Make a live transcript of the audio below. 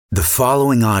The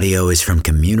following audio is from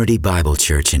Community Bible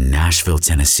Church in Nashville,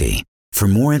 Tennessee. For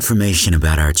more information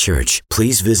about our church,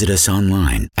 please visit us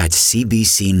online at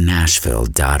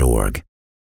cbcnashville.org.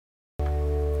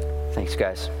 Thanks,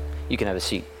 guys. You can have a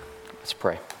seat. Let's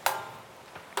pray.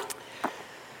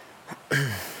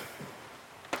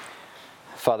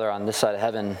 Father, on this side of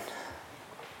heaven,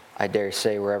 I dare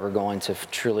say we're ever going to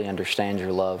truly understand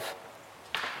your love.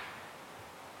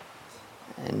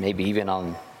 And maybe even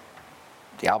on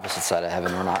the opposite side of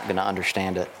heaven, we're not going to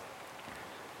understand it.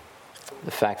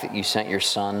 The fact that you sent your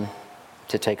Son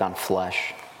to take on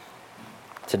flesh,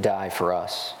 to die for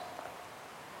us,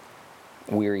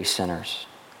 weary sinners,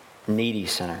 needy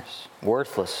sinners,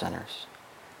 worthless sinners,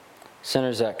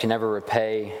 sinners that can never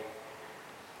repay,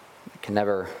 can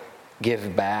never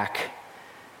give back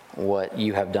what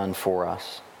you have done for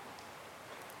us,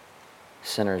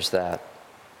 sinners that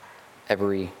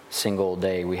every single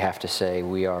day we have to say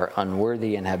we are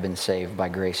unworthy and have been saved by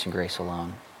grace and grace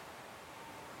alone.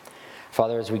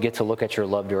 Father, as we get to look at your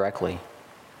love directly,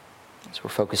 as we're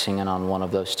focusing in on one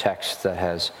of those texts that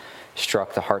has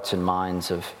struck the hearts and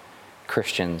minds of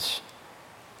Christians,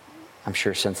 I'm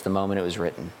sure since the moment it was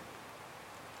written.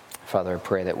 Father, I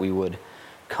pray that we would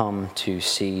come to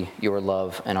see your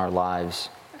love in our lives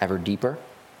ever deeper,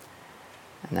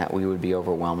 and that we would be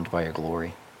overwhelmed by your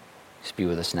glory. Just be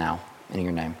with us now. In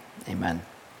your name, amen.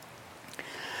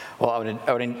 Well, I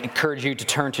would encourage you to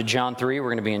turn to John 3. We're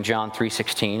going to be in John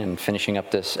 3:16 and finishing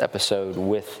up this episode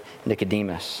with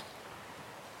Nicodemus.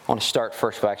 I want to start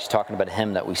first by actually talking about a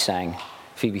hymn that we sang.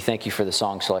 Phoebe, thank you for the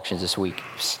song selections this week.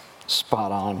 Spot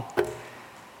on.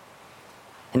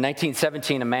 In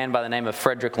 1917, a man by the name of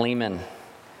Frederick Lehman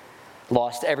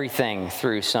lost everything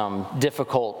through some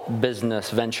difficult business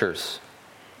ventures.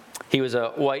 He was a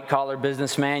white-collar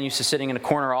businessman, used to sitting in a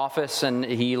corner office, and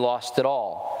he lost it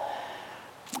all.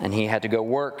 And he had to go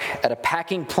work at a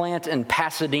packing plant in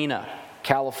Pasadena,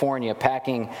 California,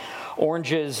 packing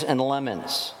oranges and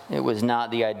lemons. It was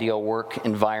not the ideal work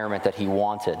environment that he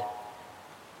wanted.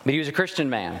 But he was a Christian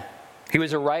man. He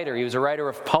was a writer. He was a writer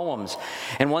of poems.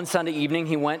 And one Sunday evening,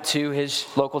 he went to his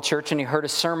local church and he heard a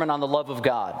sermon on the love of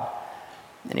God.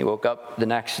 And he woke up the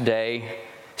next day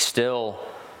still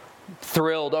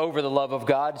thrilled over the love of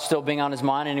God, still being on his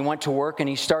mind, and he went to work and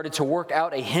he started to work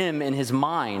out a hymn in his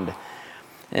mind.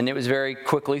 And it was very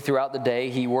quickly throughout the day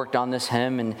he worked on this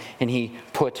hymn and he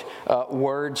put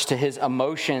words to his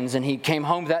emotions, and he came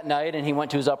home that night and he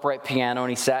went to his upright piano and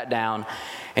he sat down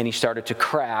and he started to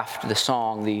craft the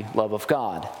song, The Love of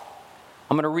God.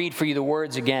 I'm going to read for you the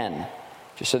words again,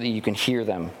 just so that you can hear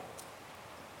them.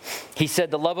 He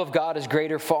said, "The love of God is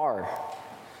greater far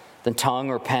than tongue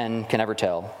or pen can ever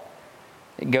tell.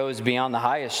 It goes beyond the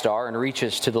highest star and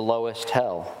reaches to the lowest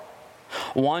hell.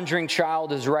 Wandering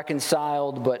child is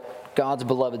reconciled, but God's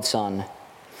beloved Son,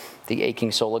 the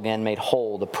aching soul again made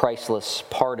whole, the priceless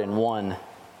pardon won.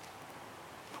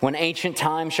 When ancient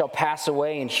times shall pass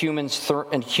away and human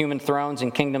thrones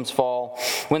and kingdoms fall,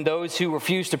 when those who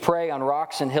refuse to pray on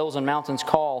rocks and hills and mountains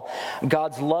call,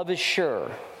 God's love is sure,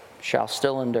 shall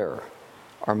still endure,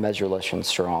 are measureless and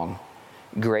strong.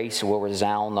 Grace will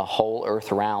resound the whole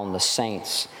earth round, the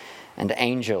saints and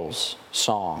angels'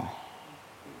 song."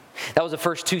 That was the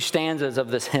first two stanzas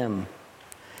of this hymn.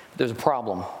 There's a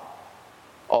problem.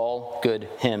 All good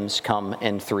hymns come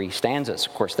in three stanzas.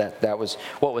 Of course, that was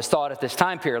what was thought at this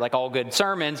time period. Like all good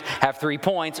sermons have 3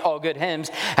 points, all good hymns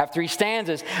have 3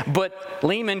 stanzas. But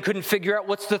Lehman couldn't figure out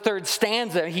what's the third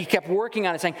stanza. He kept working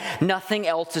on it, saying, nothing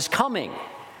else is coming.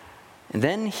 And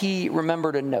then he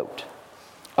remembered a note,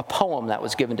 a poem that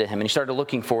was given to him, and he started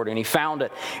looking for it, and he found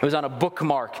it. It was on a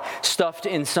bookmark stuffed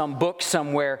in some book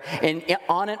somewhere, and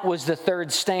on it was the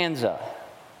third stanza,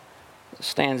 the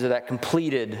stanza that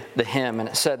completed the hymn, and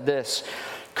it said this: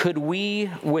 "Could we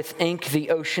with ink the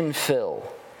ocean fill,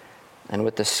 and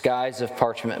with the skies of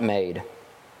parchment made,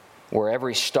 were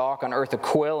every stalk on earth a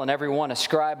quill, and every one a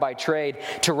scribe by trade,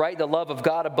 to write the love of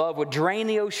God above would drain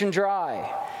the ocean dry,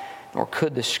 nor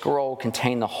could the scroll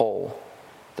contain the whole,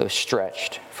 though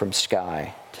stretched from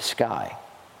sky to sky."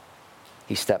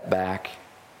 He stepped back,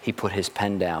 he put his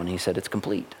pen down, he said, "It's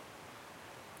complete."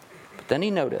 But then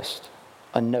he noticed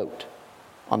a note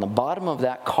on the bottom of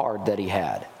that card that he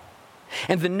had.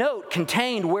 And the note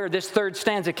contained where this third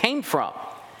stanza came from.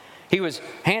 He was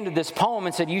handed this poem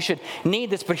and said, "You should need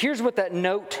this." But here's what that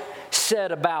note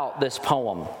said about this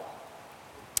poem.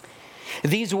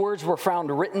 "These words were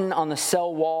found written on the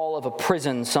cell wall of a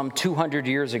prison some 200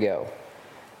 years ago.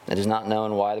 It is not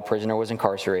known why the prisoner was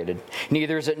incarcerated.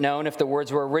 Neither is it known if the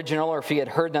words were original or if he had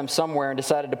heard them somewhere and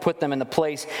decided to put them in the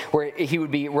place where he would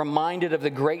be reminded of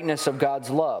the greatness of God's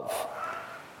love.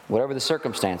 whatever the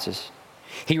circumstances.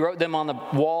 He wrote them on the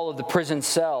wall of the prison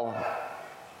cell,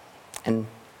 and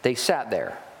they sat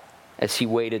there as he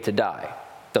waited to die.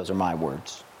 Those are my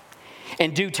words.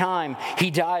 In due time,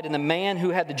 he died, and the man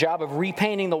who had the job of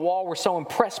repainting the wall were so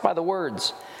impressed by the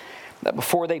words that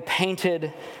before their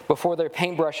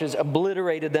paintbrushes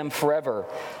obliterated them forever,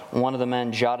 one of the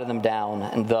men jotted them down,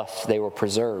 and thus they were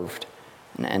preserved,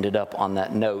 and ended up on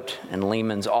that note in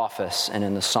Lehman's office and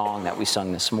in the song that we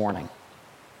sung this morning.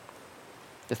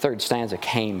 The third stanza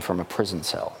came from a prison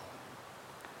cell.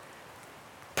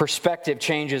 Perspective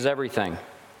changes everything.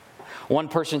 One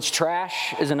person's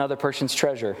trash is another person's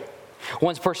treasure.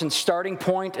 One person's starting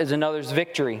point is another's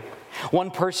victory.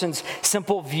 One person's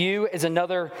simple view is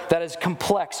another that is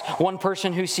complex. One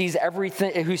person who sees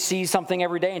something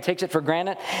every day and takes it for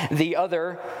granted, the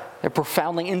other, they're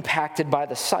profoundly impacted by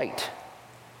the sight.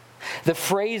 The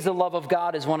phrase, the love of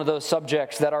God, is one of those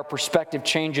subjects that our perspective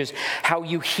changes how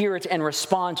you hear it and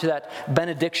respond to that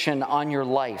benediction on your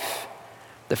life.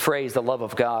 The phrase, the love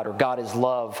of God, or God is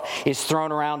love, is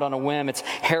thrown around on a whim. It's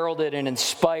heralded and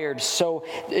inspired, so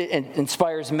it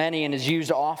inspires many and is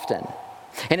used often.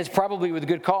 And it's probably with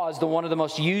good cause one of the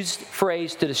most used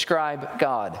phrase to describe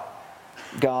God.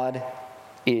 God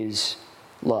is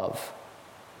love.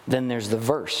 Then there's the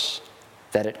verse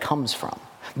that it comes from.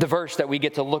 The verse that we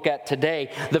get to look at today,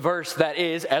 the verse that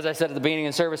is, as I said at the beginning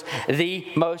of the service, the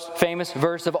most famous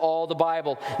verse of all the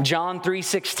Bible, John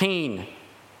 3:16.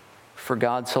 For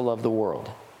God so loved the world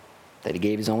that he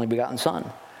gave his only begotten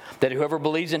Son, that whoever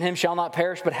believes in him shall not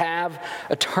perish but have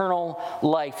eternal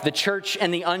life. The church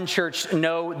and the unchurched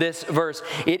know this verse.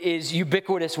 It is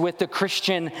ubiquitous with the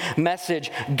Christian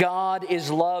message. God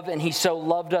is love, and he so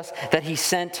loved us that he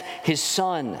sent his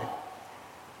Son.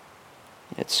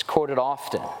 It's quoted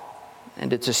often,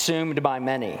 and it's assumed by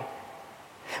many.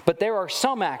 But there are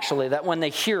some, actually, that when they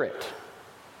hear it,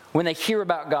 when they hear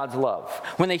about God's love,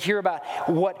 when they hear about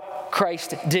what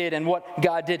Christ did and what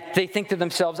God did, they think to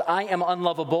themselves, I am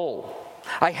unlovable.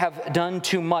 I have done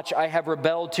too much. I have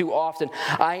rebelled too often.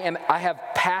 I have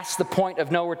passed the point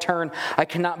of no return. I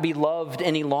cannot be loved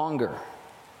any longer.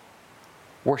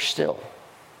 Worse still,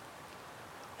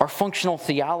 in our functional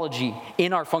theology,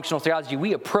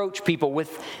 we approach people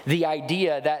with the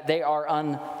idea that they are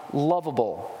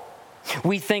unlovable.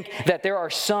 We think that there are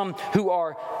some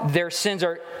their sins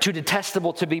are too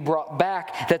detestable to be brought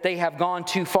back, that they have gone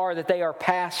too far, that they are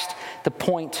past the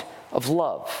point of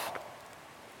love.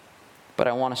 But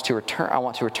I want to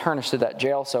return us to that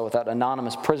jail cell with that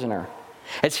anonymous prisoner,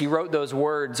 as he wrote those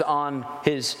words on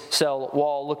his cell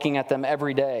wall, looking at them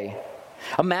every day.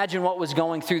 Imagine what was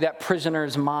going through that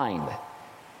prisoner's mind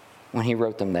when he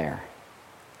wrote them there,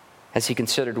 as he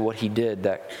considered what he did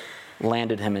that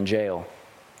landed him in jail,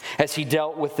 as he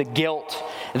dealt with the guilt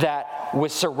that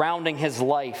was surrounding his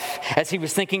life, as he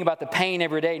was thinking about the pain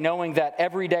every day, knowing that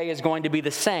every day is going to be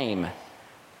the same,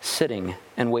 sitting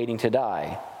and waiting to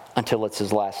die until it's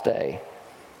his last day,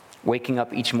 waking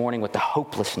up each morning with the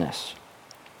hopelessness,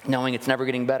 knowing it's never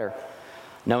getting better,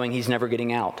 knowing he's never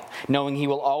getting out, knowing he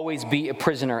will always be a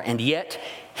prisoner. And yet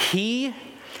he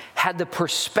had the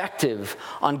perspective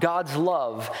on God's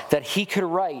love that he could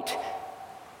write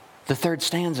the third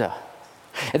stanza.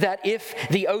 That if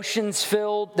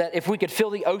we could fill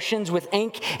the oceans with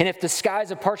ink, and if the skies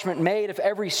of parchment made, if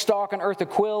every stalk on earth a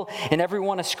quill, and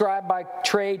everyone a scribe by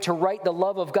trade, to write the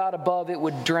love of God above, it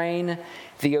would drain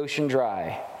the ocean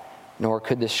dry. Nor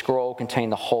could the scroll contain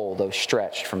the whole, though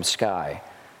stretched from sky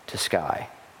to sky.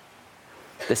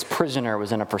 This prisoner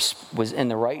was in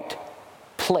the right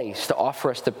place to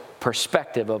offer us the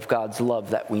perspective of God's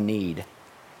love that we need.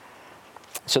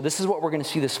 So this is what we're going to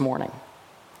see this morning.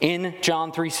 In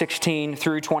John 3:16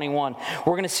 through 21,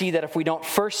 we're going to see that if we don't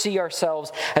first see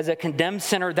ourselves as a condemned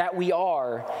sinner that we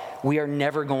are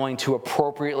never going to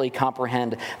appropriately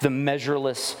comprehend the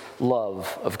measureless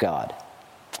love of God.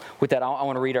 With that, I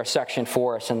want to read our section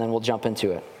for us, and then we'll jump into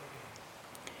it.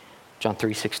 John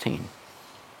 3:16.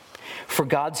 For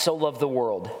God so loved the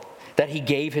world that he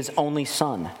gave his only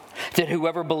Son, that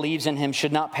whoever believes in him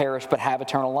should not perish but have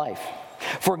eternal life.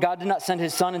 For God did not send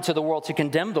his Son into the world to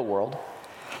condemn the world,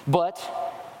 but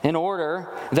in order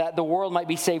that the world might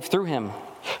be saved through him.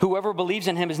 Whoever believes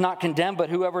in him is not condemned, but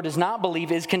whoever does not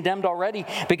believe is condemned already,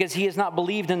 because he has not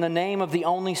believed in the name of the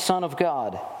only Son of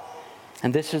God.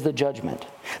 And this is the judgment.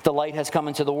 The light has come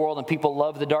into the world, and people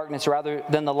love the darkness rather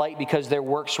than the light, because their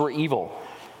works were evil.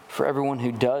 For everyone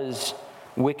who does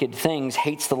wicked things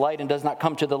hates the light and does not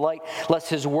come to the light,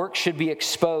 lest his work should be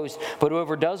exposed. But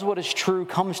whoever does what is true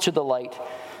comes to the light,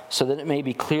 so that it may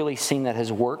be clearly seen that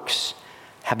his works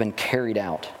have been carried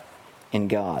out in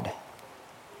God.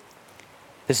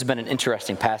 This has been an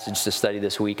interesting passage to study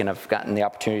this week, and I've gotten the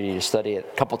opportunity to study it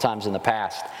a couple times in the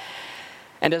past.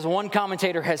 And as one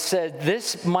commentator has said,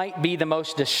 this might be the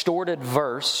most distorted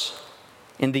verse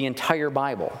in the entire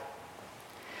Bible.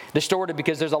 Distorted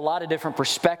because there's a lot of different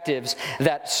perspectives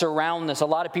that surround this. A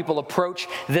lot of people approach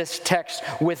this text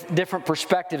with different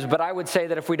perspectives, but I would say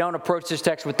that if we don't approach this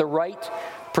text with the right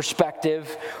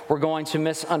perspective, we're going to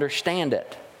misunderstand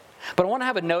it. But I want to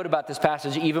have a note about this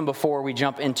passage even before we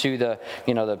jump into the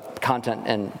content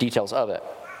and details of it.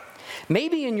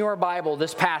 Maybe in your Bible,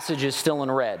 this passage is still in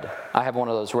red. I have one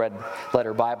of those red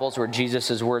letter Bibles where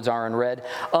Jesus' words are in red.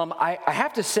 I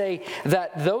have to say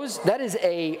that is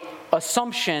a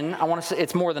assumption. I want to say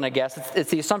it's more than a guess. It's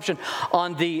the assumption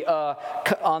on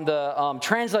the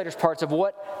translator's parts of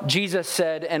what Jesus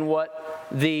said and what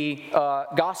the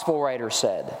gospel writer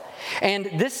said. And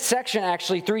this section,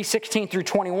 actually, 3:16 through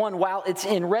 21, while it's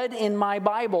in red in my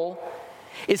Bible,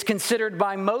 is considered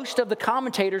by most of the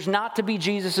commentators not to be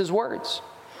Jesus' words.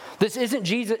 This isn't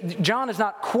Jesus. John is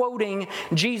not quoting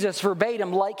Jesus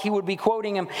verbatim like he would be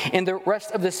quoting him in the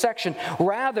rest of this section.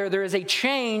 Rather, there is a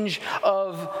change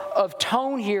of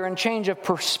tone here and change of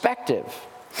perspective.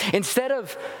 Instead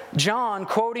of John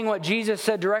quoting what Jesus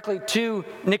said directly to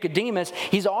Nicodemus,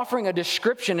 he's offering a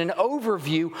description, an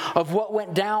overview of what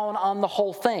went down on the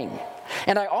whole thing.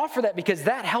 And I offer that because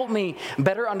that helped me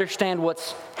better understand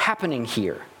what's happening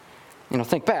here.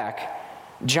 Think back.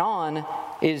 John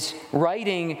is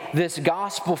writing this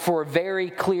gospel for a very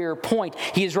clear point.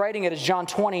 He is writing it as John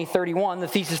 20:31, the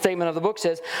thesis statement of the book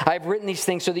says, I have written these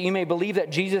things so that you may believe that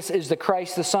Jesus is the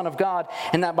Christ, the Son of God,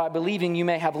 and that by believing you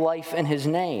may have life in his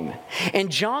name.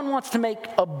 And John wants to make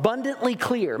abundantly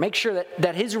clear, make sure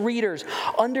that his readers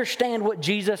understand what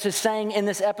Jesus is saying in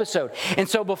this episode. And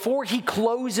so before he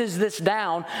closes this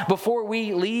down, before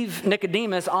we leave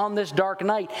Nicodemus on this dark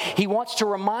night, he wants to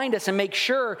remind us and make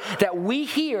sure that we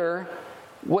hear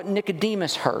what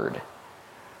Nicodemus heard.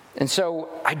 And so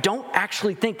I don't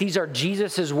actually think these are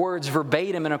Jesus' words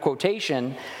verbatim in a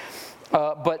quotation,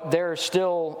 but they're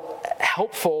still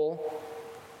helpful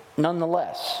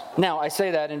nonetheless. Now, I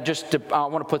say that, and I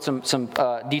want to put some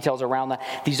details around that.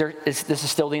 This is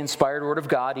still the inspired word of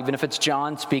God, even if it's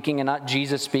John speaking and not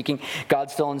Jesus speaking.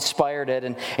 God still inspired it.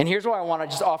 And here's why I want to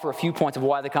just offer a few points of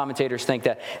why the commentators think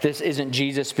that this isn't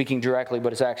Jesus speaking directly,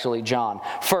 but it's actually John.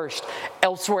 First,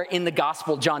 elsewhere in the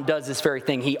gospel, John does this very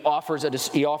thing. He offers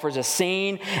a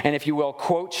scene, and if you will,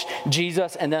 quotes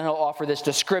Jesus, and then he'll offer this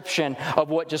description of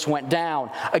what just went down.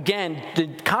 Again, the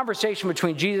conversation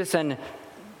between Jesus and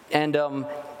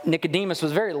Nicodemus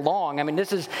was very long. I mean,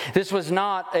 this was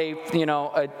not a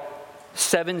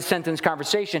 7-sentence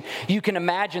conversation. You can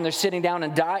imagine they're sitting down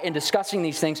and discussing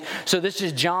these things. So this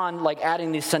is John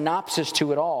adding the synopsis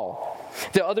to it all.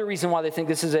 The other reason why they think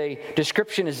this is a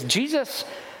description is Jesus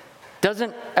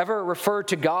doesn't ever refer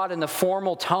to God in the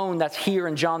formal tone that's here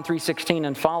in John 3:16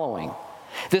 and following.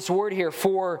 This word here,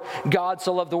 for God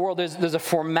so loved the world, there's a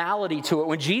formality to it.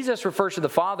 When Jesus refers to the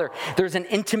Father, there's an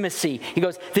intimacy. He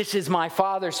goes, this is my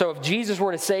Father. So if Jesus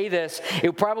were to say this,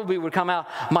 it probably would come out,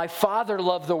 my Father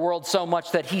loved the world so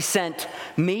much that he sent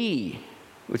me,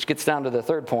 which gets down to the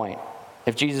third point.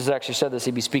 If Jesus actually said this,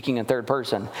 he'd be speaking in third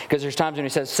person. Because there's times when he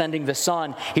says sending the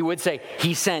Son, he would say,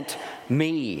 he sent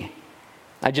me.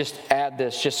 I just add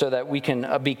this just so that we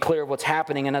can be clear of what's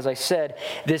happening. And as I said,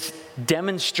 this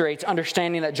demonstrates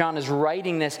understanding that John is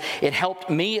writing this. It helped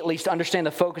me at least understand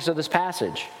the focus of this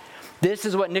passage. This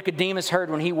is what Nicodemus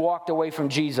heard when he walked away from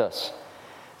Jesus.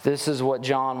 This is what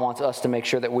John wants us to make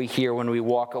sure that we hear when we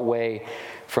walk away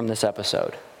from this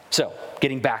episode. So,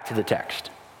 getting back to the text.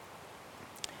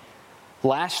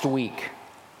 Last week,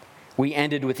 we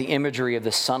ended with the imagery of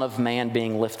the Son of Man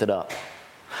being lifted up.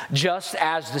 Just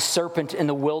as the serpent in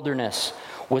the wilderness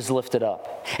was lifted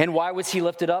up. And why was he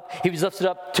lifted up? He was lifted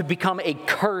up to become a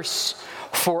curse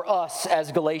for us,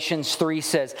 as Galatians 3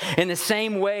 says. In the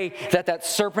same way that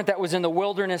serpent that was in the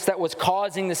wilderness that was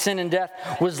causing the sin and death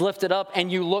was lifted up, and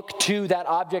you look to that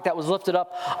object that was lifted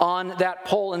up on that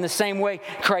pole, in the same way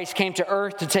Christ came to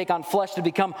earth to take on flesh to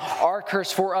become our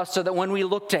curse for us, so that when we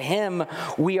look to him,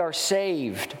 we are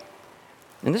saved.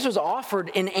 And this was offered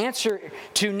in answer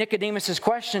to Nicodemus'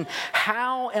 question,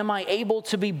 how am I able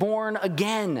to be born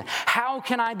again? How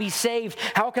can I be saved?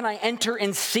 How can I enter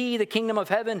and see the kingdom of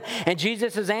heaven? And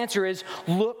Jesus' answer is,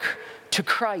 look to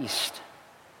Christ.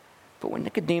 But when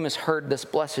Nicodemus heard this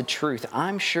blessed truth,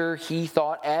 I'm sure he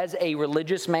thought, as a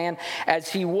religious man as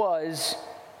he was,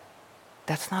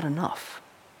 that's not enough.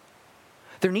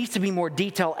 There needs to be more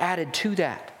detail added to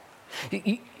that.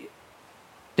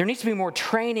 There needs to be more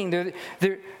training. There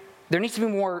needs to be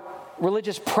more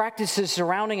religious practices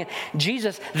surrounding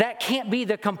Jesus, that can't be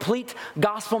the complete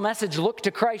gospel message. Look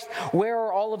to Christ. Where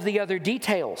are all of the other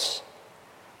details?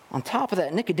 On top of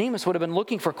that, Nicodemus would have been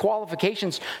looking for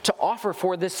qualifications to offer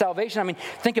for this salvation. I mean,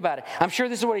 think about it. I'm sure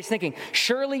this is what he's thinking.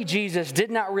 Surely Jesus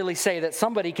did not really say that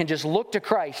somebody can just look to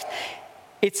Christ.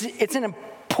 It's an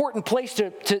important place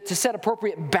to set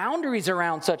appropriate boundaries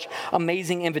around such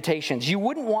amazing invitations. You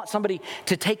wouldn't want somebody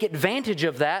to take advantage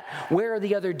of that. Where are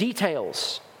the other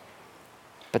details?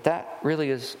 But that really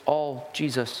is all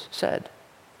Jesus said.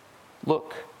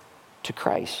 Look to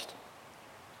Christ.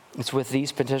 It's with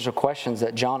these potential questions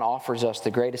that John offers us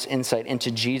the greatest insight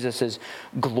into Jesus'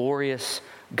 glorious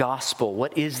gospel.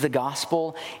 What is the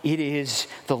gospel? It is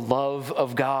the love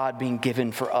of God being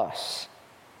given for us.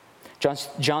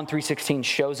 John 3:16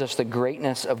 shows us the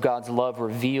greatness of God's love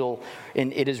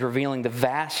and it is revealing the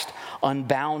vast,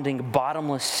 unbounding,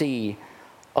 bottomless sea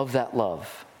of that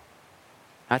love.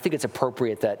 I think it's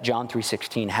appropriate that John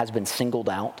 3:16 has been singled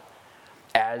out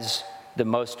as the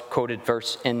most quoted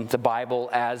verse in the Bible,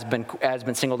 has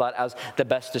been singled out as the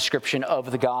best description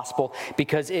of the gospel,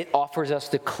 because it offers us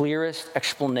the clearest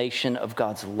explanation of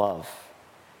God's love.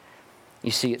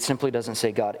 You see, it simply doesn't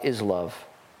say God is love,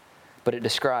 but it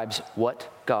describes what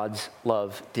God's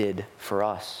love did for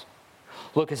us.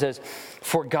 Look, it says,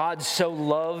 "For God so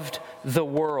loved the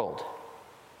world."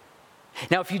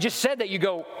 Now, if you just said that, you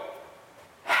go,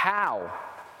 how?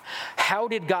 How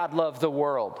did God love the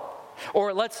world?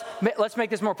 Or let's make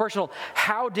this more personal.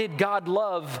 How did God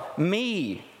love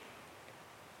me?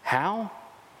 How?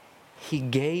 He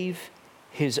gave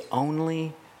his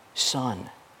only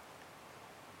son.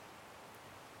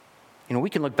 You know, we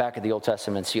can look back at the Old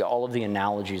Testament and see all of the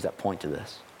analogies that point to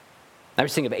this. I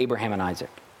was thinking of Abraham and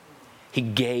Isaac. He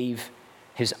gave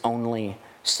his only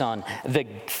son. The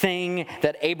thing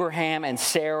that Abraham and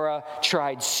Sarah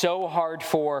tried so hard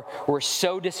for, were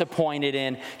so disappointed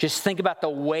in. Just think about the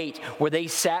wait where they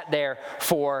sat there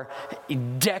for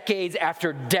decades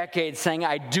after decades saying,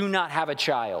 "I do not have a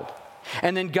child."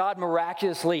 And then God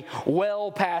miraculously,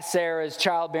 well past Sarah's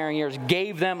childbearing years,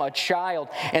 gave them a child.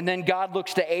 And then God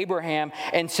looks to Abraham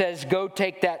and says, "Go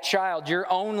take that child, your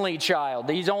only child.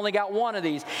 He's only got one of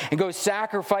these. And go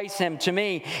sacrifice him to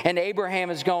me." And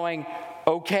Abraham is going,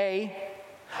 "Okay,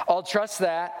 I'll trust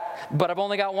that, but I've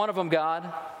only got one of them,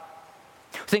 God."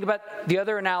 Think about the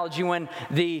other analogy when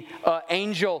the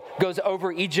angel goes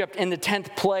over Egypt in the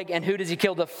 10th plague, and who does he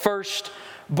kill? The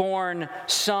firstborn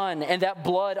son. And that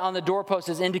blood on the doorpost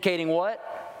is indicating what?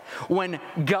 When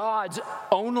God's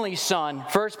only son,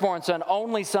 firstborn son,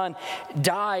 only son,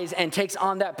 dies and takes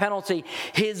on that penalty,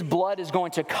 his blood is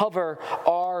going to cover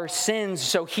our sins.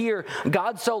 So here,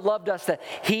 God so loved us that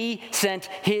he sent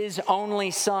his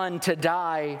only son to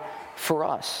die for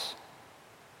us.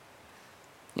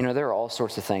 You know, there are all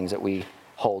sorts of things that we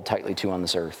hold tightly to on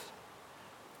this earth.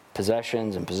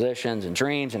 Possessions and positions and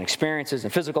dreams and experiences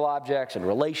and physical objects and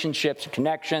relationships and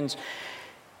connections.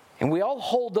 And we all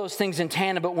hold those things in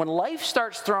tandem, but when life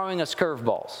starts throwing us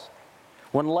curveballs,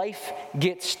 when life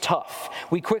gets tough,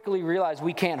 we quickly realize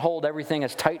we can't hold everything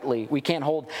as tightly. We can't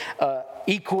hold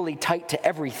equally tight to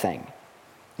everything.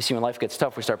 You see, when life gets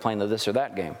tough, we start playing the this or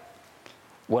that game.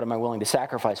 What am I willing to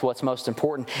sacrifice? What's most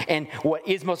important? And what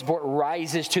is most important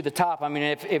rises to the top. I mean,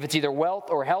 if it's either wealth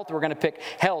or health, we're going to pick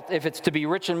health. If it's to be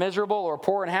rich and miserable or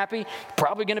poor and happy,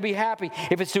 probably going to be happy.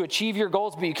 If it's to achieve your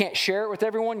goals, but you can't share it with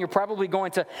everyone, you're probably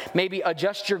going to maybe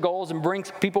adjust your goals and bring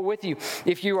people with you.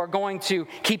 If you are going to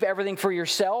keep everything for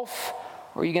yourself,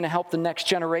 or are you going to help the next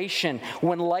generation?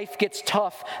 When life gets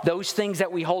tough, those things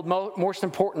that we hold most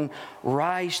important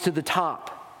rise to the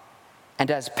top. And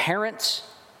as parents,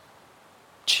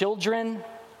 children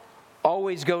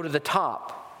always go to the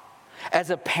top.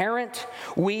 As a parent,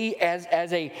 as we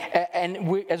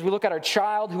look at our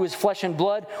child who is flesh and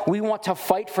blood, we want to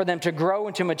fight for them to grow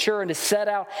and to mature and to set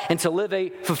out and to live a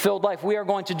fulfilled life. We are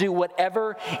going to do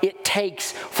whatever it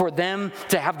takes for them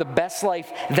to have the best life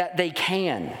that they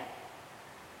can.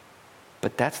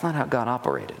 But that's not how God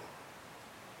operated.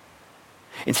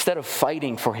 Instead of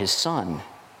fighting for his son,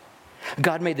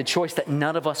 God made the choice that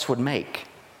none of us would make.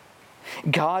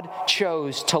 God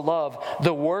chose to love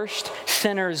the worst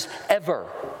sinners ever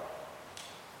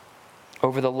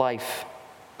over the life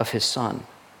of his son.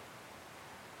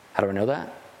 How do I know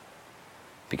that?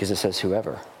 Because it says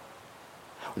whoever.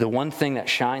 The one thing that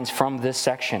shines from this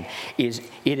section is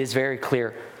it is very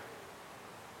clear.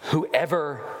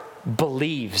 Whoever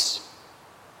believes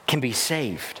can be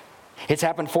saved. It's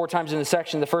happened 4 times in the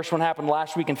section. The first one happened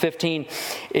last week in 15.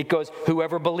 It goes,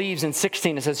 whoever believes. In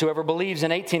 16, it says, whoever believes.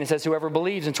 In 18, it says, whoever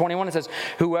believes. In 21, it says,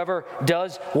 whoever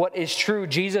does what is true.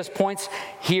 Jesus' points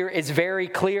here is very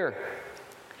clear.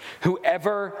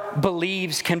 Whoever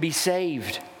believes can be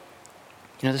saved.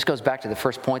 You know, this goes back to the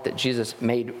first point that Jesus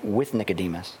made with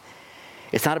Nicodemus.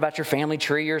 It's not about your family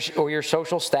tree or your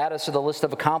social status or the list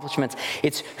of accomplishments.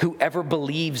 It's whoever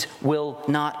believes will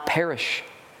not perish.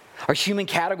 Our human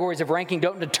categories of ranking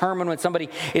don't determine when somebody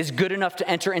is good enough to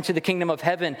enter into the kingdom of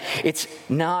heaven. It's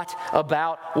not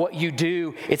about what you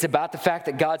do. It's about the fact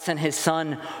that God sent his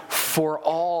son for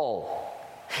all.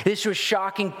 This was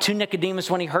shocking to Nicodemus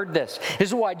when he heard this. This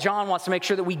is why John wants to make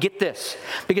sure that we get this.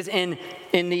 Because in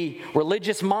the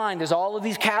religious mind, there's all of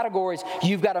these categories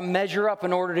you've got to measure up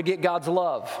in order to get God's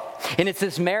love. And it's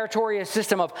this meritorious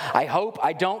system of, I hope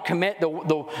I don't commit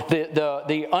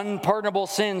the unpardonable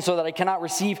sin so that I cannot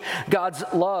receive God's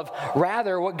love.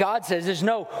 Rather, what God says is,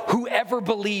 no, whoever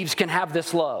believes can have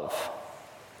this love.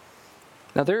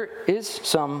 Now, there is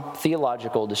some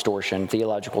theological distortion,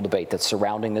 theological debate that's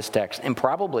surrounding this text. And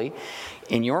probably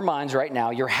in your minds right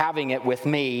now, you're having it with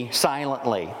me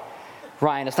silently.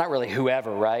 Ryan, it's not really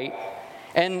whoever, right?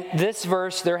 And this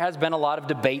verse, there has been a lot of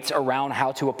debates around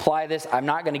how to apply this. I'm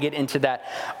not going to get into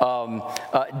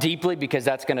that deeply because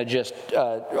that's going to just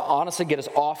honestly get us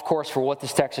off course for what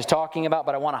this text is talking about,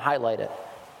 but I want to highlight it.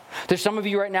 There's some of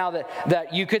you right now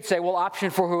that you could say, well,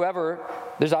 option for whoever,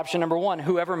 there's option number 1,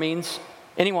 whoever means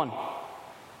anyone.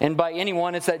 And by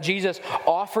anyone, it's that Jesus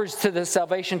offers to the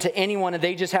salvation to anyone and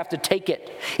they just have to take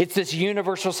it. It's this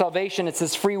universal salvation. It's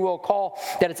this free will call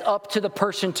that it's up to the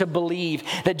person to believe.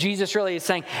 That Jesus really is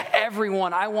saying,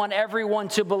 everyone, I want everyone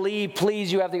to believe.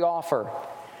 Please, you have the offer.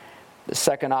 The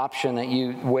second option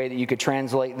way that you could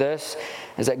translate this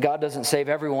is that God doesn't save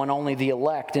everyone, only the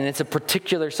elect. And it's a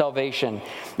particular salvation.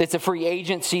 It's a free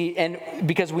agency, and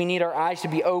because we need our eyes to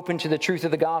be open to the truth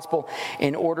of the gospel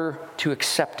in order to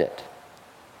accept it.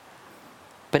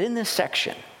 But in this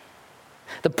section,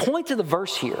 the point of the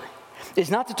verse here is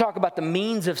not to talk about the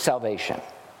means of salvation.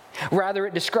 Rather,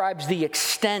 it describes the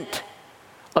extent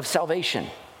of salvation.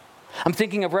 I'm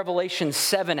thinking of Revelation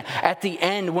 7 at the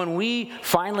end when we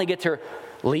finally get to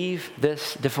leave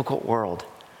this difficult world.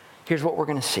 Here's what we're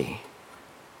going to see.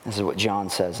 This is what John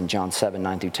says in John 7,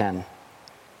 9 through 10.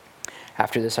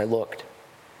 After this I looked,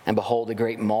 and behold, a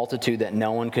great multitude that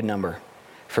no one could number,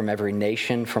 from every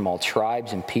nation, from all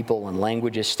tribes and people and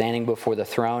languages, standing before the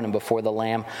throne and before the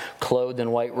Lamb, clothed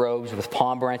in white robes with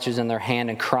palm branches in their hand,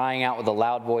 and crying out with a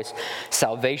loud voice,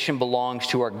 salvation belongs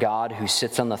to our God who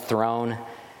sits on the throne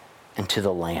and to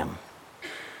the Lamb.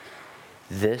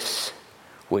 This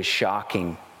was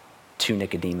shocking to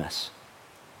Nicodemus.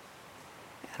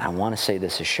 And I want to say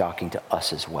this is shocking to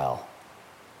us as well.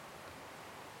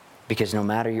 Because no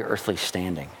matter your earthly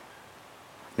standing,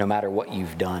 no matter what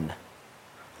you've done,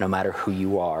 no matter who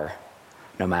you are,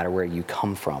 no matter where you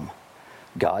come from,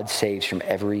 God saves from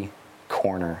every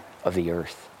corner of the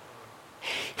earth.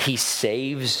 He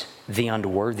saves the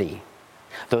unworthy.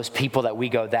 Those people that we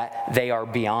go, that they are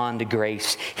beyond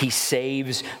grace. He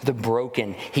saves the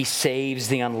broken. He saves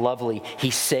the unlovely.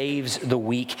 He saves the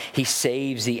weak. He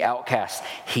saves the outcast.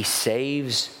 He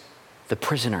saves the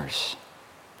prisoners.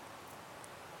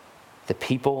 The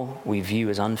people we view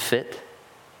as unfit,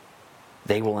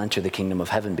 they will enter the kingdom of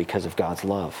heaven because of God's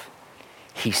love.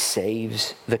 He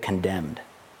saves the condemned.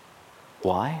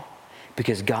 Why?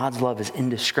 Because God's love is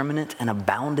indiscriminate and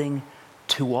abounding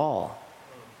to all.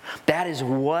 That is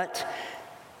what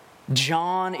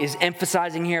John is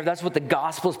emphasizing here. That's what the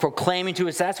gospel is proclaiming to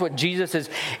us. That's what Jesus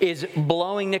is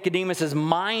blowing Nicodemus'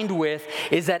 mind with,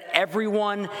 is that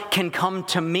everyone can come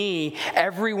to me.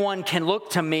 Everyone can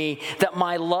look to me. That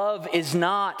my love is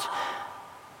not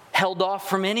held off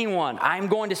from anyone. I'm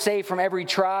going to say from every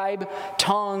tribe,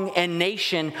 tongue, and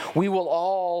nation, we will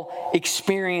all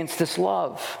experience this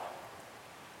love.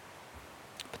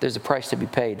 But there's a price to be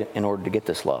paid in order to get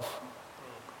this love.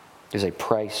 There's a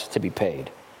price to be paid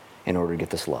in order to get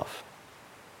this love.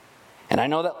 And I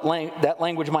know that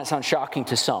language might sound shocking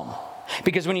to some.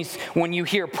 Because when you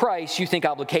hear price, you think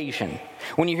obligation.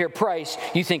 When you hear price,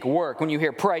 you think work. When you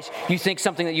hear price, you think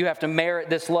something that you have to merit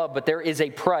this love. But there is a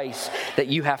price that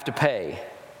you have to pay.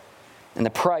 And the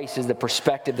price is the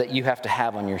perspective that you have to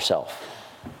have on yourself.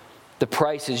 The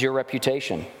price is your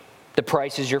reputation. The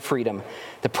price is your freedom.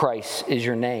 The price is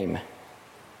your name.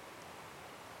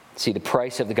 See, the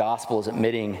price of the gospel is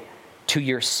admitting to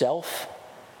yourself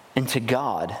and to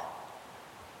God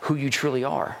who you truly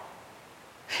are.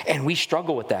 And we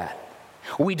struggle with that.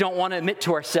 We don't want to admit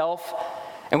to ourselves,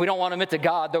 and we don't want to admit to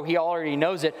God, though He already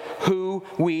knows it, who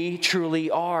we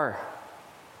truly are.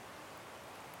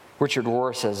 Richard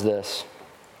Rohr says this: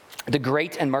 "The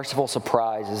great and merciful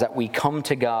surprise is that we come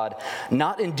to God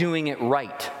not in doing it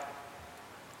right,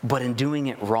 but in doing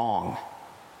it wrong.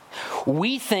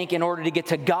 We think in order to get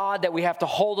to God that we have to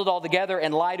hold it all together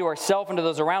and lie to ourselves and to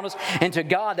those around us and to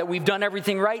God that we've done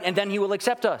everything right and then He will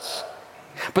accept us.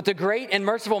 But the great and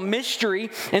merciful mystery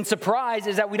and surprise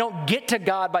is that we don't get to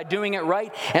God by doing it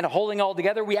right and holding it all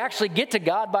together. We actually get to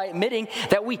God by admitting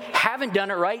that we haven't done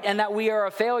it right and that we are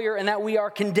a failure and that we are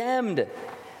condemned."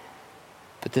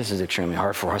 But this is extremely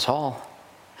hard for us all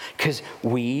because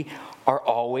we are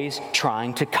always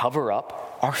trying to cover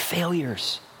up our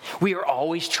failures. We are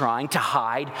always trying to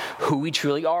hide who we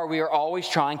truly are. We are always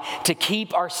trying to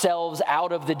keep ourselves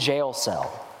out of the jail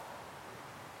cell.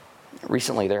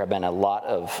 Recently, there have been a lot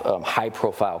of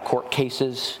high-profile court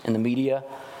cases in the media.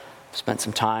 I've spent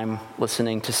some time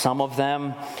listening to some of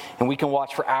them, and we can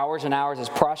watch for hours and hours as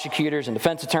prosecutors and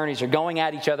defense attorneys are going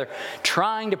at each other,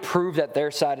 trying to prove that their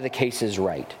side of the case is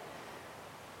right.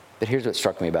 But here's what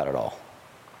struck me about it all.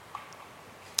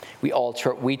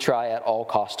 We try at all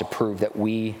costs to prove that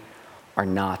we are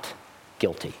not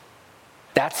guilty.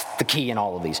 That's the key in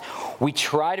all of these. We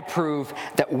try to prove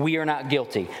that we are not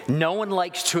guilty. No one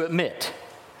likes to admit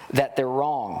that they're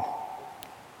wrong.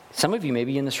 Some of you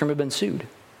maybe in this room have been sued,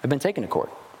 have been taken to court.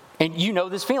 And you know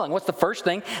this feeling. What's the first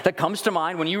thing that comes to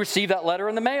mind when you receive that letter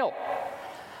in the mail?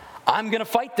 I'm going to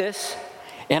fight this,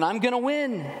 and I'm going to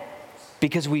win.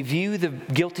 Because we view the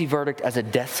guilty verdict as a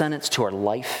death sentence to our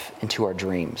life and to our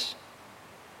dreams.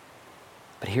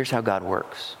 But here's how God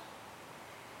works.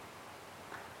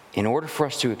 In order for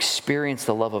us to experience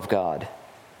the love of God,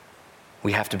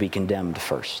 we have to be condemned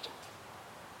first.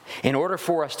 In order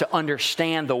for us to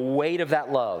understand the weight of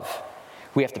that love,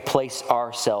 we have to place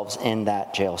ourselves in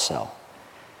that jail cell.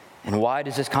 And why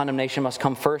does this condemnation must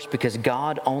come first? Because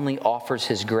God only offers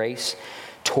His grace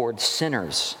towards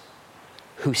sinners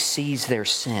who sees their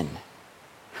sin.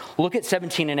 Look at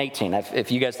 17 and 18.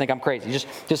 If you guys think I'm crazy,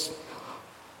 just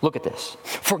look at this.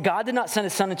 "For God did not send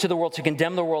His Son into the world to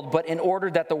condemn the world, but in order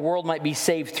that the world might be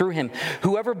saved through Him.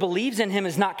 Whoever believes in Him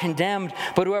is not condemned,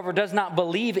 but whoever does not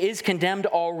believe is condemned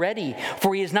already,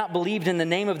 for he has not believed in the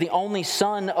name of the only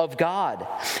Son of God."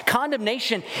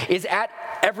 Condemnation is at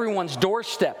everyone's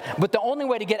doorstep, but the only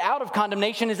way to get out of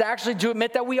condemnation is actually to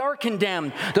admit that we are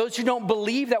condemned. Those who don't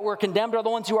believe that we're condemned are the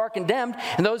ones who are condemned,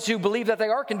 and those who believe that they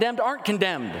are condemned aren't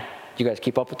condemned. Do you guys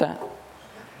keep up with that?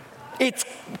 It's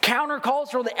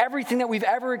countercultural to everything that we've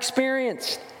ever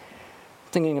experienced.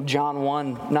 Thinking of John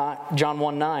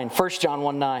 1:9. 1 John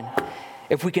 1:9.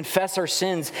 "If we confess our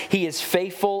sins, He is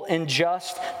faithful and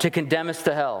just to condemn us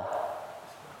to hell."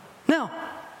 No.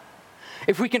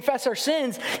 If we confess our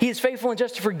sins, He is faithful and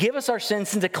just to forgive us our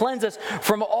sins and to cleanse us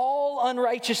from all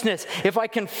unrighteousness. If I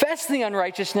confess the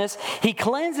unrighteousness, He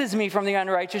cleanses me from the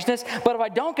unrighteousness. But if I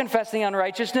don't confess the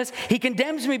unrighteousness, He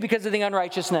condemns me because of the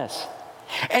unrighteousness.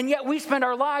 And yet we spend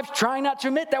our lives trying not to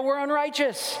admit that we're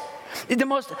unrighteous. The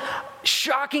most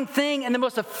shocking thing and the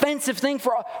most offensive thing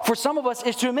for some of us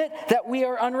is to admit that we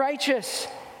are unrighteous.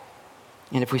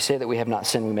 And if we say that we have not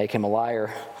sinned, we make Him a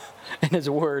liar, and His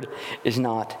word is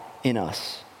not in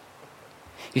us.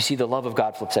 You see, the love of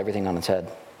God flips everything on its head.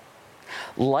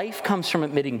 Life comes from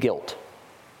admitting guilt.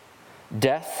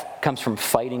 Death comes from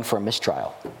fighting for a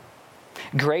mistrial.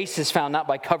 Grace is found not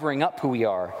by covering up who we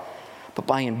are, but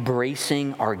by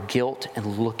embracing our guilt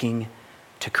and looking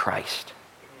to Christ.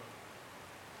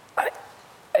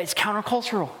 It's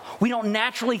countercultural. We don't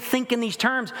naturally think in these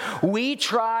terms. We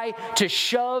try to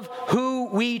shove who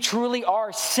we truly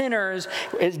are, sinners,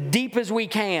 as deep as we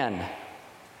can.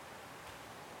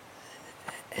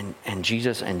 And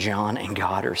Jesus and John and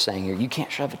God are saying here, you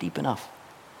can't shove it deep enough.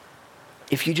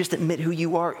 If you just admit who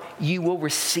you are, you will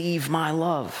receive my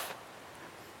love.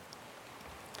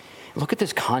 Look at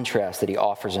this contrast that he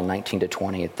offers in 19 to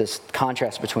 20, this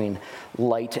contrast between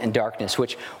light and darkness,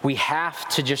 which we have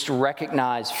to just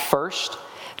recognize first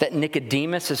that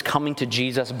Nicodemus is coming to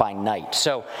Jesus by night.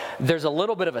 So there's a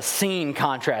little bit of a scene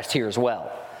contrast here as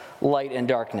well, light and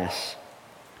darkness.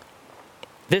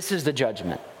 This is the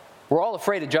judgment. We're all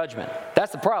afraid of judgment.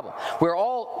 That's the problem. We're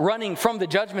all running from the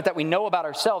judgment that we know about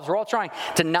ourselves. We're all trying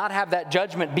to not have that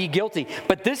judgment be guilty.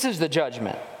 But this is the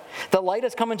judgment. The light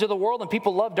has come into the world, and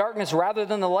people love darkness rather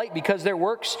than the light because their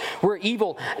works were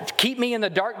evil. Keep me in the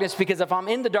darkness, because if I'm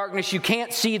in the darkness, you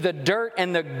can't see the dirt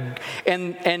and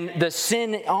the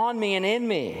sin on me and in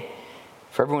me.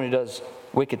 For everyone who does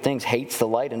wicked things hates the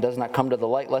light and does not come to the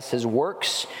light, lest his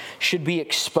works should be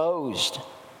exposed.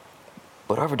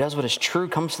 But whoever does what is true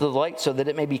comes to the light, so that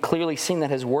it may be clearly seen that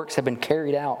his works have been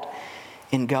carried out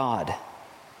in God.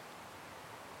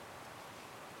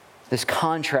 This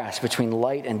contrast between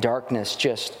light and darkness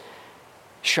just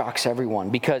shocks everyone,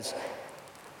 because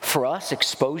for us,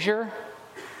 exposure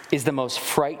is the most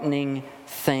frightening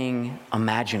thing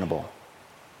imaginable.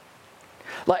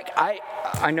 Like,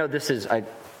 I know this is, I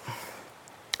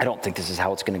don't think this is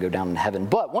how it's going to go down in heaven,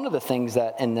 but one of the things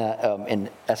that in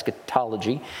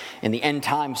eschatology, in the end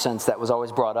time sense, that was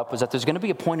always brought up was that there's going to be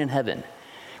a point in heaven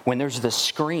when there's this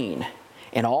screen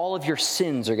and all of your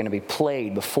sins are going to be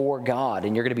played before God,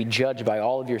 and you're going to be judged by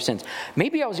all of your sins.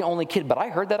 Maybe I was the only kid, but I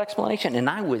heard that explanation, and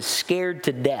I was scared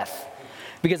to death.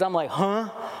 Because I'm like,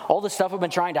 all the stuff I've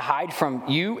been trying to hide from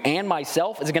you and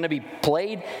myself is going to be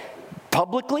played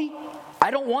publicly?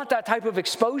 I don't want that type of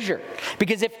exposure.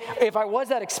 Because if I was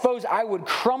that exposed, I would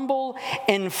crumble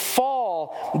and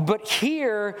fall. But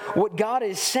here, what God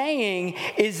is saying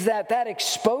is that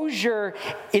exposure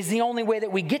is the only way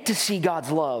that we get to see God's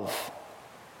love.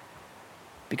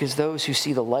 Because those who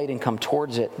see the light and come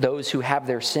towards it, those who have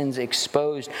their sins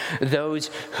exposed, those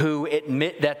who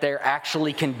admit that they're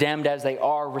actually condemned as they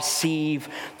are, receive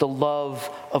the love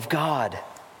of God.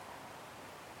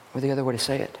 Or the other way to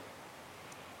say it,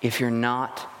 if you're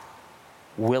not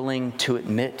willing to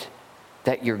admit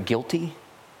that you're guilty,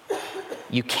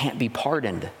 you can't be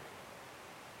pardoned.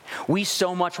 We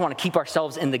so much want to keep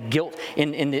ourselves in the guilt,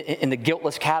 in the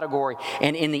guiltless category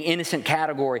and in the innocent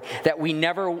category that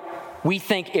we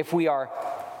think if we are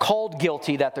called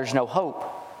guilty that there's no hope.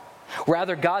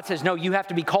 Rather, God says, no, you have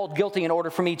to be called guilty in order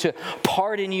for me to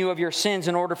pardon you of your sins,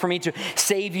 in order for me to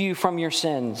save you from your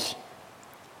sins.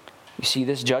 You see,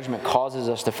 this judgment causes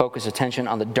us to focus attention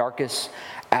on the darkest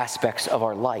aspects of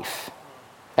our life.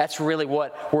 That's really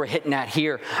what we're hitting at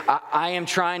here. I am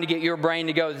trying to get your brain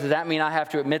to go, does that mean I have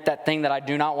to admit that thing that I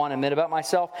do not want to admit about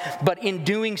myself? But in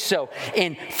doing so,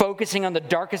 in focusing on the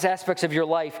darkest aspects of your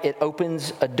life, it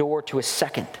opens a door to a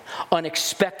second,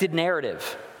 unexpected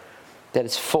narrative that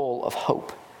is full of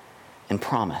hope and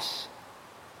promise.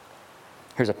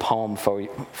 Here's a poem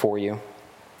for you.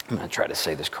 I'm going to try to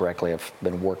say this correctly. I've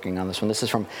been working on this one. This is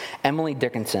from Emily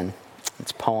Dickinson.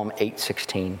 It's poem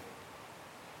 816.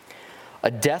 A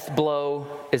death blow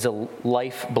is a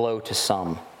life blow to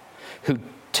some, who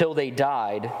till they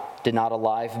died did not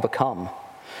alive become,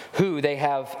 who they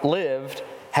have lived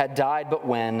had died, but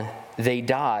when they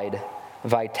died,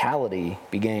 vitality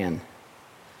began.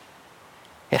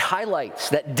 It highlights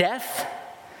that death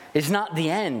is not the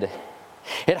end.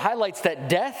 It highlights that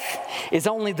death is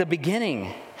only the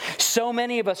beginning. So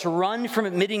many of us run from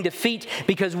admitting defeat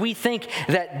because we think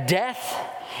that death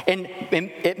and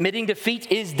admitting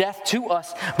defeat is death to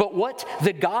us. But what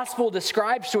the gospel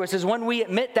describes to us is when we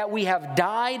admit that we have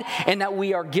died and that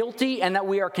we are guilty and that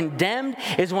we are condemned,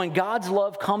 is when God's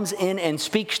love comes in and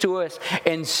speaks to us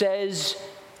and says,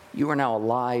 you are now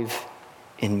alive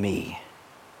in me.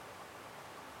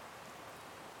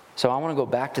 So I want to go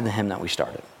back to the hymn that we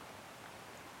started.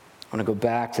 I want to go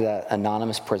back to that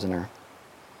anonymous prisoner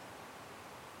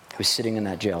who's sitting in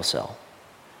that jail cell.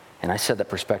 And I said that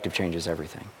perspective changes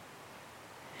everything.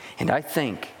 And I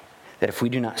think that if we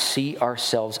do not see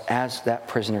ourselves as that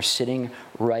prisoner sitting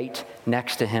right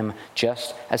next to him,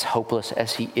 just as hopeless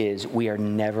as he is, we are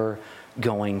never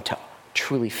going to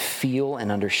truly feel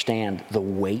and understand the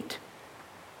weight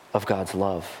of God's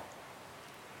love.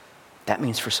 That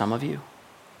means for some of you,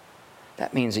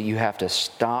 that means that you have to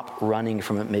stop running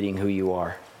from admitting who you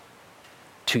are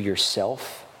to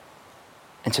yourself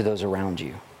and to those around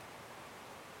you.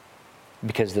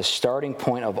 Because the starting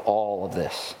point of all of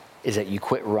this is that you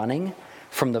quit running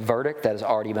from the verdict that has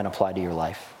already been applied to your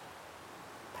life.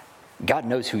 God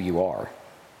knows who you are.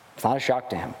 It's not a shock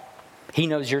to him. He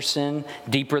knows your sin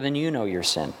deeper than you know your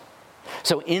sin.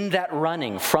 So in that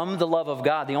running from the love of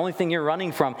God, the only thing you're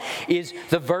running from is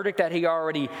the verdict that he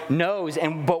already knows.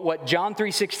 But what John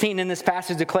 3:16 in this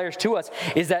passage declares to us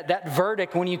is that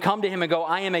verdict, when you come to him and go,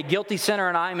 I am a guilty sinner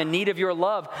and I am in need of your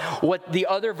love, what the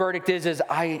other verdict is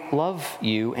I love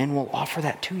you and will offer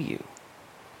that to you.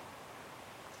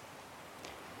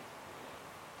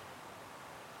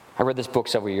 I read this book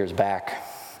several years back.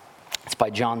 It's by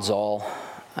John Zoll.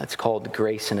 It's called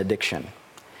Grace and Addiction.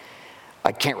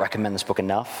 I can't recommend this book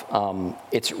enough.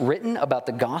 It's written about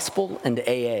the gospel and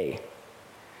AA.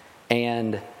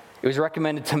 And it was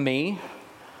recommended to me,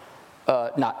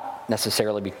 not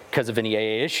necessarily because of any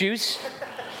AA issues,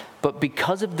 but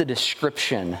because of the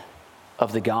description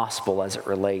of the gospel as it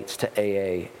relates to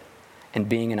AA and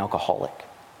being an alcoholic.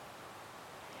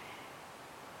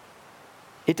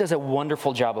 It does a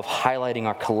wonderful job of highlighting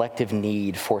our collective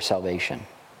need for salvation.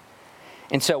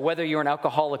 And so whether you're an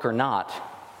alcoholic or not,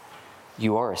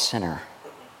 you are a sinner.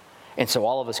 And so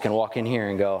all of us can walk in here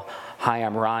and go, hi,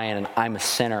 I'm Ryan, and I'm a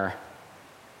sinner.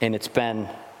 And it's been,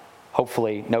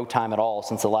 hopefully, no time at all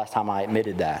since the last time I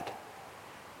admitted that.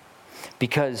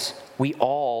 Because we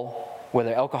all,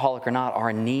 whether alcoholic or not,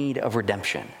 are in need of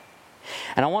redemption.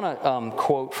 And I want to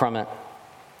quote from it.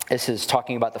 This is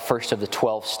talking about the first of the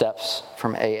 12 steps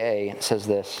from AA. And it says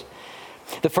this: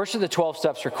 the first of the 12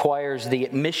 steps requires the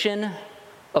admission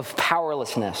of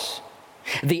powerlessness.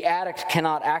 The addict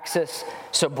cannot access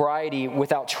sobriety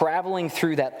without traveling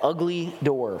through that ugly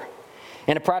door.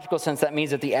 In a practical sense, that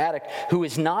means that the addict who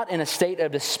is not in a state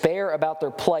of despair about their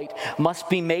plight must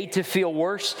be made to feel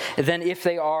worse than if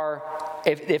they are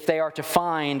to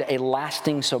find a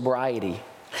lasting sobriety.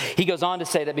 He goes on to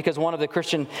say that because one of the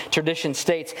Christian traditions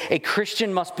states, a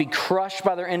Christian must be crushed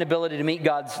by their inability to meet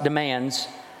God's demands,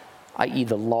 i.e.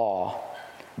 the law,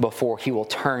 before he will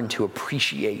turn to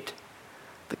appreciate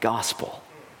the gospel.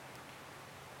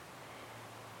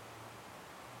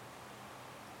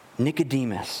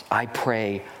 Nicodemus, I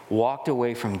pray, walked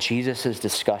away from Jesus'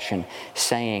 discussion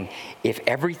saying, if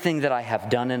everything that I have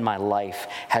done in my life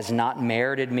has not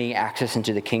merited me access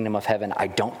into the kingdom of heaven, I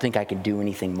don't think I can do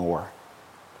anything more.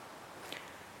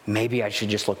 Maybe I should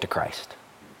just look to Christ.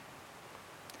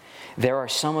 There are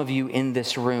some of you in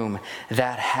this room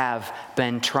that have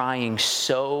been trying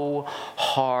so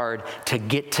hard to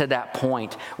get to that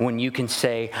point when you can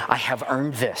say, I have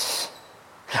earned this.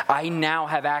 I now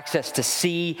have access to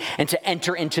see and to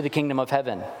enter into the kingdom of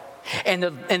heaven. And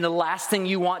the last thing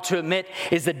you want to admit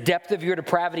is the depth of your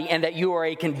depravity and that you are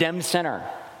a condemned sinner.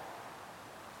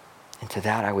 And to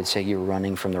that I would say you're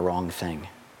running from the wrong thing.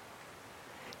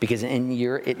 Because in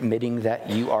your admitting that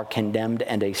you are condemned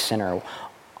and a sinner,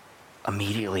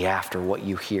 immediately after what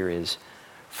you hear is,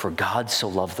 for God so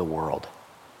loved the world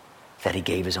that he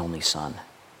gave his only son,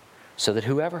 so that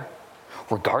whoever,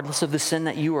 regardless of the sin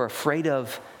that you are afraid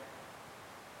of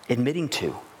admitting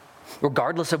to,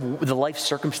 regardless of the life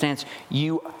circumstance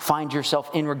you find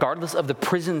yourself in, regardless of the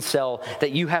prison cell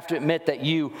that you have to admit that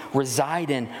you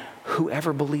reside in,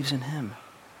 whoever believes in him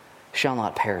shall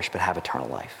not perish but have eternal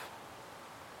life.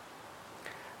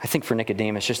 I think for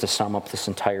Nicodemus, just to sum up this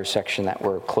entire section that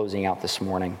we're closing out this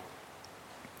morning,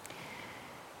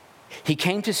 he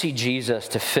came to see Jesus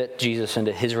to fit Jesus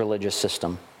into his religious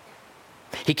system.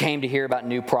 He came to hear about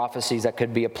new prophecies that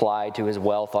could be applied to his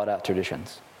well-thought-out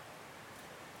traditions.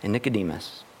 And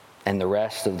Nicodemus and the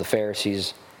rest of the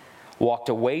Pharisees walked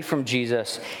away from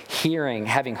Jesus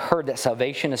having heard that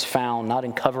salvation is found not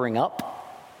in covering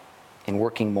up and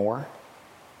working more,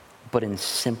 but in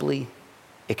simply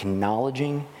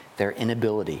acknowledging their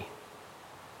inability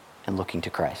and looking to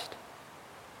Christ.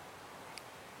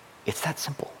 It's that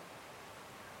simple.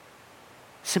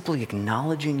 Simply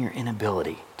acknowledging your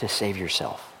inability to save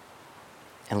yourself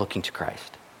and looking to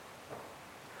Christ.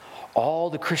 All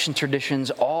the Christian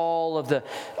traditions, all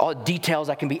details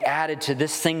that can be added to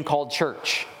this thing called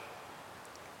church,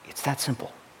 it's that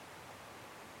simple.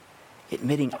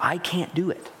 Admitting I can't do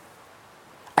it.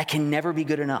 I can never be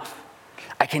good enough.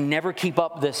 I can never keep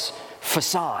up this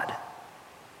facade.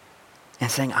 And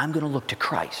saying, I'm going to look to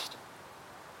Christ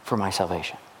for my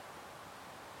salvation.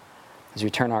 As we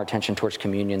turn our attention towards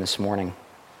communion this morning,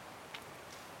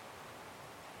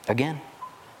 again,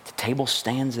 the table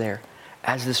stands there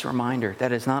as this reminder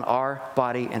that it's not our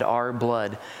body and our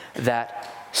blood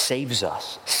that saves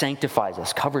us, sanctifies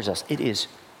us, covers us. It is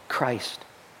Christ.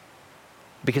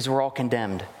 Because we're all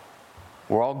condemned.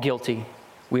 We're all guilty.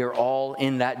 We are all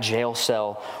in that jail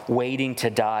cell waiting to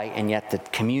die, and yet the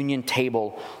communion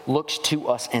table looks to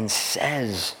us and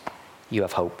says, you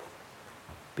have hope,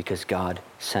 because God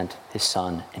sent his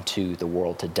son into the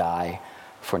world to die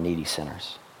for needy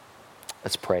sinners.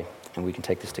 Let's pray, and we can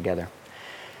take this together.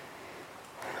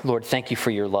 Lord, thank you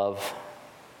for your love.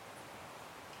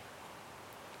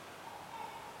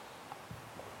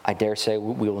 I dare say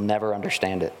we will never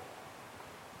understand it.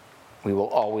 We will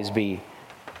always be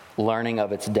learning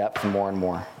of its depth more and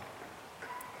more.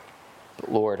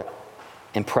 But Lord,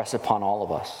 impress upon all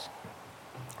of us,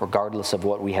 regardless of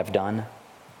what we have done,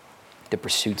 the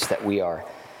pursuits that we are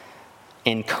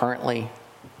in currently,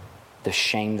 the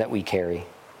shame that we carry.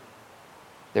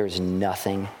 There is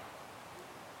nothing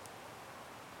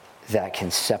that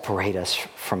can separate us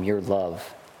from your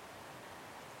love.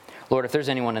 Lord, if there's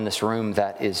anyone in this room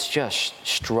that is just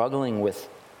struggling with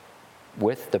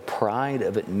the pride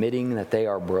of admitting that they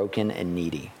are broken and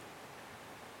needy,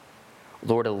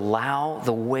 Lord, allow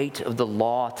the weight of the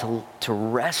law to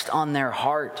rest on their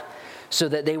heart so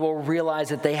that they will realize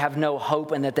that they have no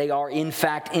hope and that they are, in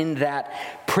fact, in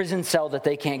that prison cell that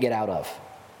they can't get out of.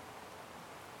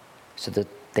 So that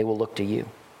they will look to you.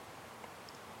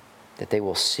 That they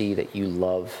will see that you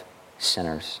love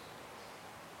sinners.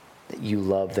 That you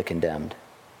love the condemned.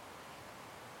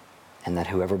 and that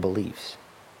whoever believes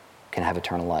can have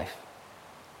eternal life.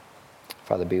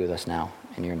 Father, be with us now.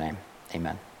 In your name,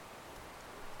 amen.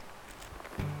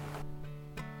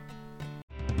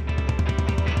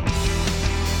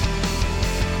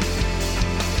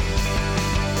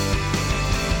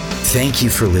 Thank you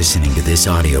for listening to this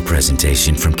audio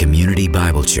presentation from Community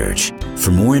Bible Church.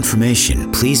 For more information,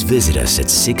 please visit us at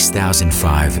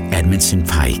 6005 Edmondson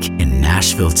Pike in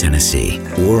Nashville, Tennessee,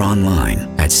 or online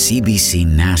at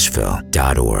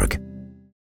cbcnashville.org.